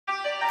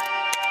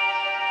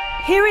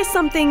Here is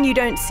something you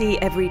don't see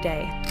every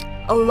day.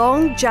 A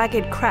long,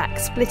 jagged crack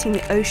splitting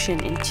the ocean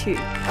in two.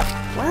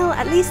 Well,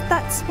 at least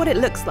that's what it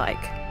looks like.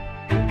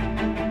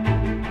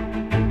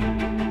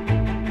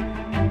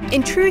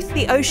 In truth,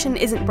 the ocean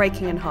isn't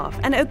breaking in half.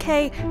 And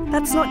okay,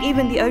 that's not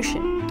even the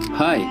ocean.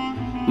 Hi,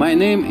 my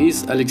name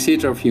is Alexey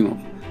Trofimov.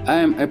 I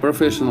am a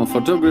professional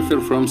photographer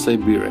from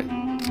Siberia.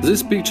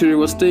 This picture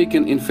was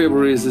taken in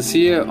February this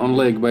year on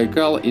Lake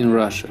Baikal in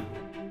Russia.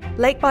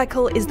 Lake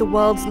Baikal is the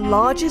world's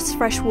largest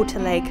freshwater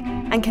lake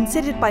and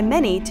considered by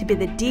many to be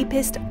the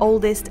deepest,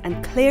 oldest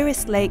and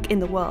clearest lake in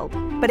the world.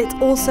 But it's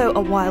also a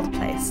wild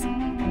place,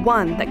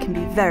 one that can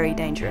be very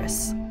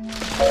dangerous.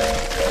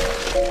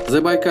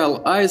 The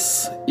Baikal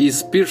ice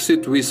is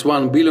pierced with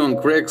 1 billion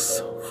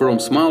cracks from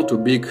small to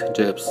big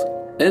depths.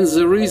 And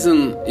the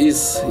reason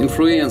is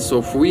influence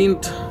of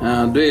wind,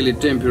 daily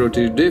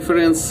temperature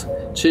difference,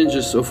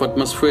 changes of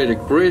atmospheric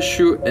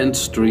pressure and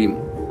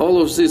stream. All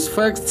of these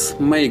facts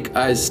make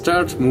ice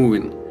start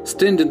moving.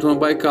 Standing on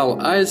Baikal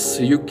ice,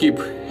 you keep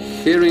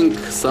hearing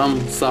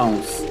some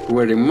sounds,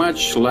 very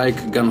much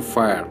like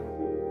gunfire.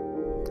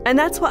 And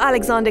that's what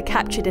Alexander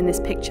captured in this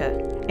picture,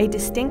 a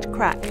distinct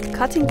crack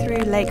cutting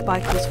through Lake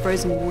Baikal's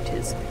frozen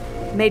waters,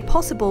 made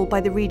possible by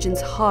the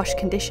region's harsh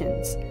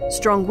conditions,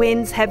 strong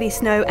winds, heavy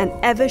snow and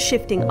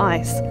ever-shifting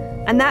ice.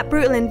 And that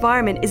brutal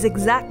environment is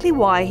exactly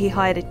why he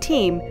hired a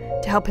team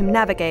to help him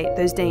navigate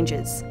those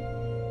dangers.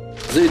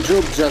 Their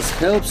job just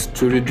helps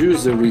to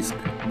reduce the risk,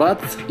 but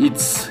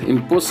it's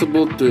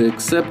impossible to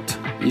accept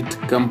it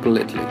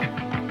completely.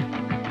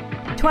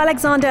 To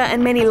Alexander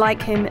and many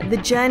like him, the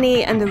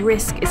journey and the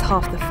risk is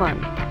half the fun.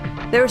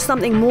 There is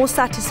something more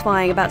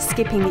satisfying about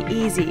skipping the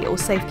easy or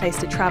safe place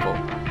to travel,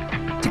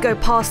 to go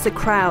past the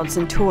crowds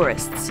and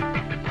tourists,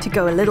 to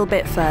go a little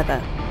bit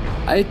further.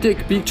 I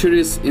take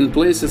pictures in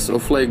places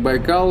of Lake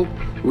Baikal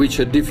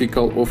which are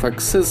difficult of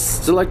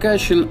access. The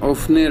location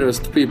of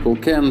nearest people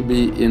can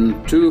be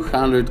in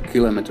 200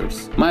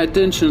 kilometers. My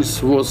attention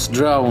was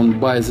drawn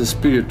by the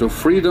spirit of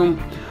freedom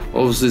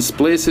of these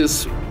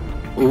places.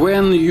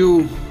 When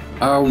you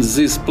are in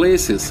these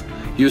places,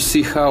 you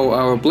see how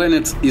our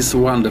planet is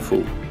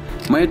wonderful.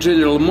 My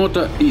general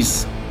motto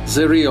is: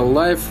 the real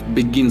life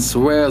begins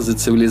where the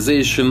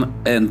civilization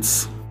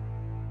ends.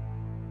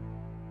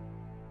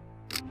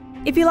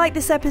 If you like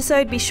this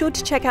episode, be sure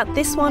to check out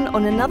this one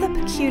on another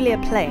peculiar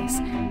place,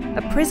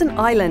 a prison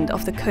island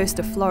off the coast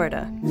of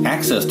Florida.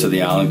 Access to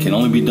the island can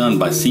only be done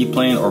by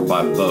seaplane or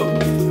by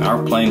boat.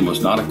 Our plane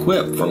was not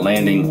equipped for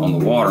landing on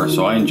the water,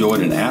 so I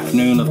enjoyed an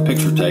afternoon of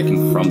picture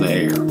taking from the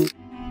air.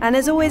 And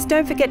as always,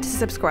 don't forget to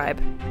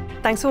subscribe.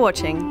 Thanks for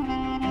watching.